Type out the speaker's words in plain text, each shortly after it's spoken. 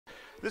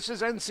This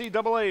is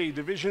NCAA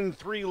Division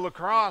III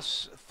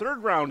Lacrosse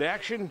third round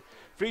action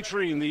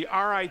featuring the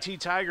RIT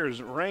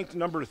Tigers, ranked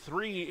number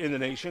 3 in the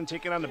nation,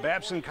 taking on the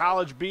Babson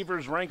College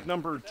Beavers, ranked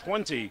number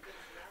 20.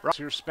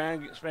 Here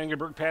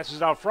Spangenberg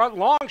passes out front.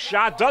 Long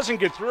shot, doesn't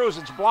get through as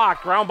it's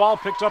blocked. Ground ball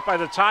picked up by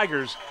the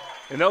Tigers,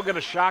 and they'll get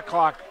a shot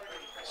clock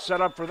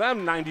set up for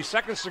them. 90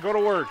 seconds to go to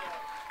work.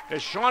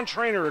 As Sean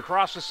Trainer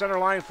across the center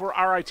line for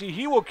RIT,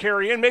 he will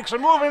carry in, makes a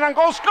move, and on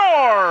goal,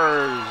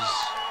 scores!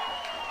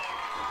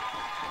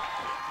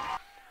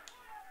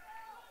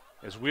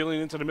 As wheeling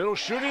into the middle,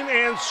 shooting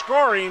and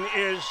scoring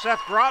is Seth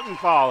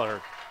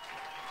Grottenthaler.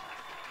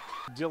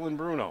 Dylan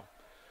Bruno.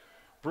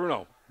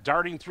 Bruno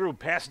darting through,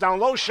 pass down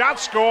low, shot,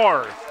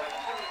 score.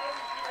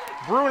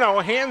 Bruno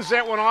hands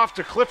that one off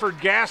to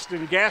Clifford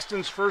Gaston.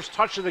 Gaston's first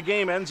touch of the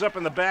game ends up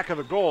in the back of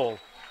the goal.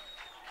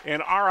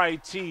 And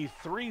RIT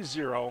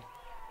 3-0,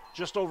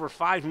 just over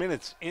 5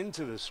 minutes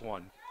into this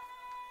one.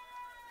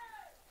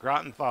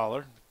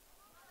 Grottenthaler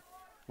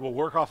will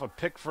work off a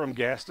pick from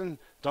Gaston,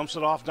 dumps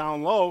it off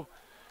down low.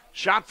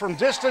 Shot from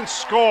distance,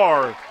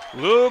 score.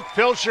 Luke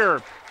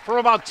Pilcher from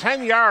about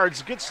 10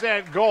 yards gets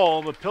that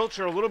goal, but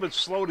Pilcher a little bit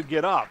slow to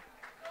get up.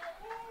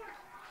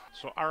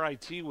 So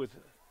RIT with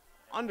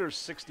under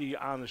 60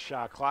 on the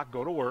shot clock,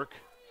 go to work.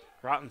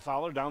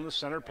 Grottenthaler down the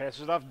center,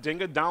 passes it off,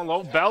 Dinga down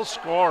low, Bell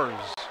scores.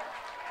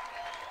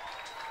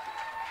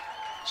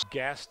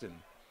 Gaston.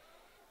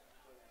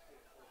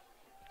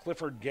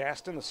 Clifford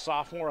Gaston, a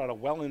sophomore out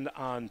of Welland,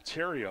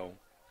 Ontario,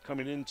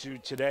 coming into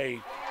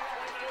today.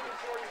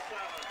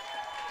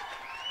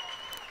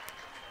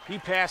 He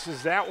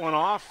passes that one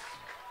off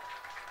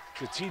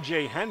to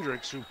TJ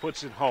Hendricks, who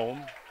puts it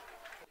home.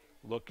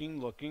 Looking.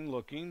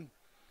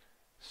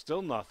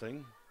 Still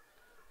nothing.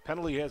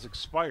 Penalty has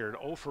expired.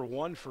 0 for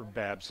 1 for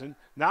Babson.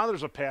 Now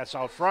there's a pass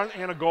out front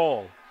and a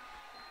goal.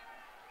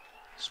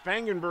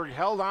 Spangenberg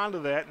held on to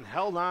that and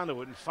held on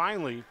to it, and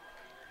finally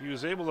he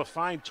was able to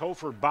find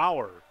Topher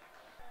Bauer.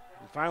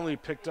 And finally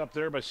picked up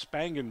there by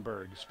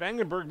Spangenberg.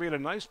 Spangenberg made a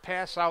nice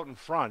pass out in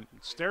front.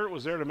 Sterrett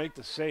was there to make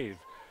the save.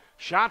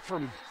 Shot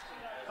from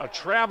a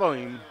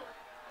traveling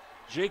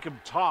Jacob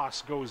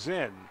Toss goes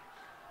in.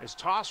 As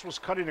Toss was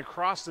cutting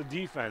across the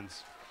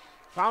defense,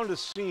 found a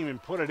seam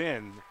and put it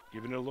in.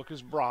 Giving it a look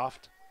is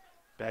Broft.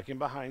 Back in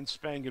behind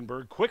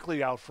Spangenberg,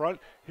 quickly out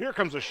front. Here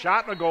comes a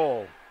shot and a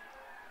goal.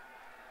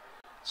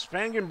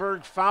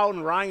 Spangenberg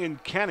found Ryan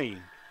Kenny.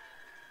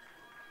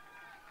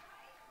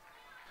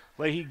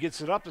 Leahy gets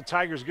it up. The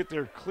Tigers get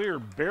there clear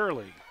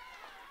barely.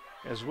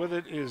 As with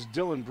it is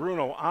Dylan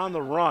Bruno on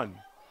the run.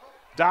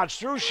 Dodge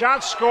through,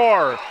 shot,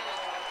 score.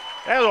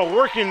 That's a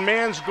working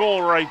man's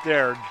goal right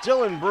there.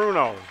 Dylan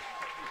Bruno.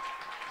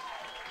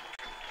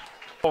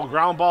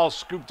 Ground ball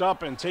scooped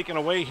up and taken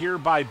away here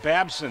by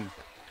Babson.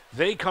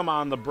 They come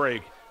on the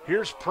break.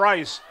 Here's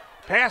Price.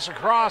 Pass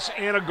across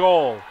and a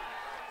goal.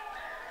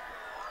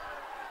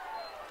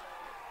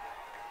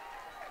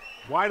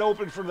 Wide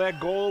open for that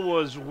goal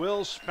was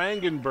Will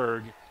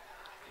Spangenberg,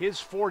 his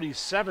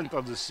 47th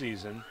of the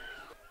season,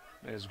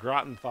 as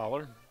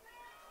Grottenthaler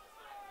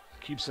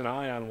keeps an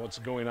eye on what's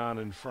going on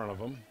in front of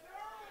him.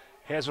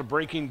 Has a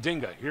breaking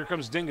Dinga. Here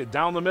comes Dinga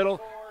down the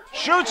middle.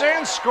 Shoots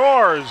and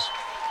scores.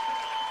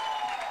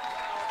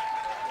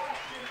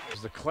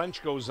 As the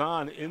clench goes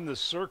on in the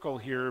circle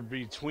here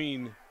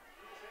between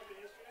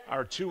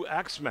our two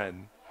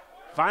X-Men.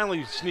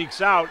 Finally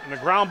sneaks out, and the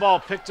ground ball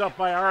picked up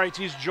by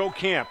RIT's Joe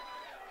Camp.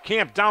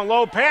 Camp down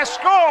low, pass,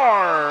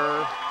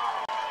 score!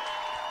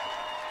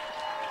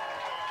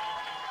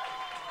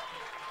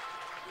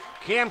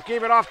 Camp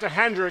gave it off to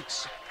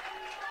Hendricks,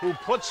 who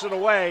puts it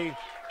away.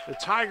 The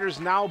Tigers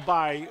now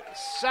by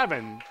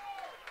 7,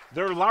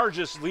 their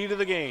largest lead of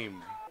the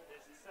game.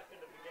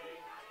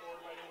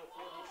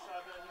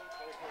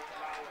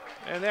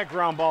 And that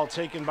ground ball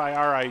taken by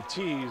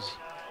RIT's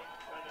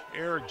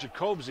Eric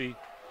Jacobsi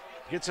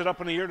gets it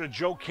up in the air to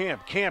Joe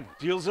Camp. Camp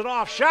deals it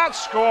off, shot,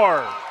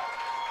 score!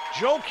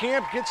 Joe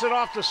Camp gets it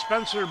off to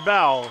Spencer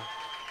Bell.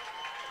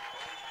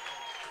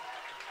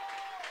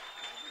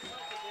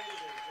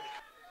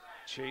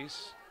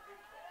 Chase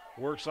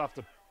works off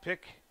the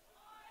pick.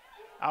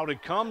 Out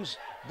it comes.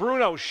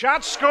 Bruno,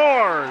 shot,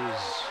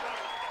 scores.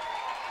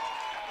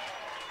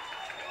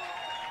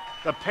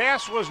 The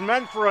pass was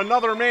meant for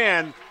another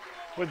man,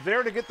 but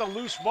there to get the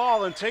loose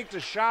ball and take the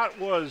shot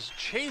was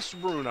Chase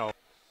Bruno.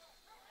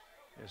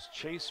 As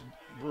Chase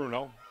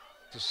Bruno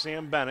to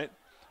Sam Bennett.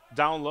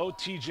 Down low,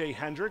 TJ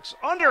Hendricks.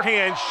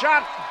 Underhand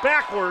shot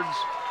backwards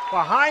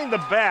behind the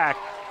back.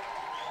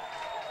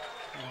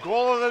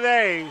 Goal of the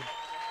day,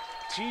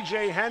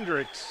 TJ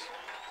Hendricks.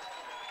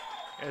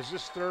 As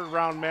this third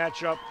round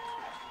matchup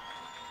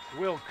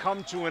will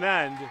come to an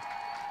end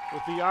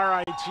with the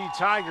RIT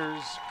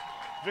Tigers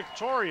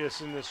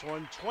victorious in this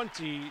one,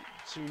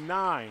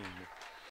 20-9.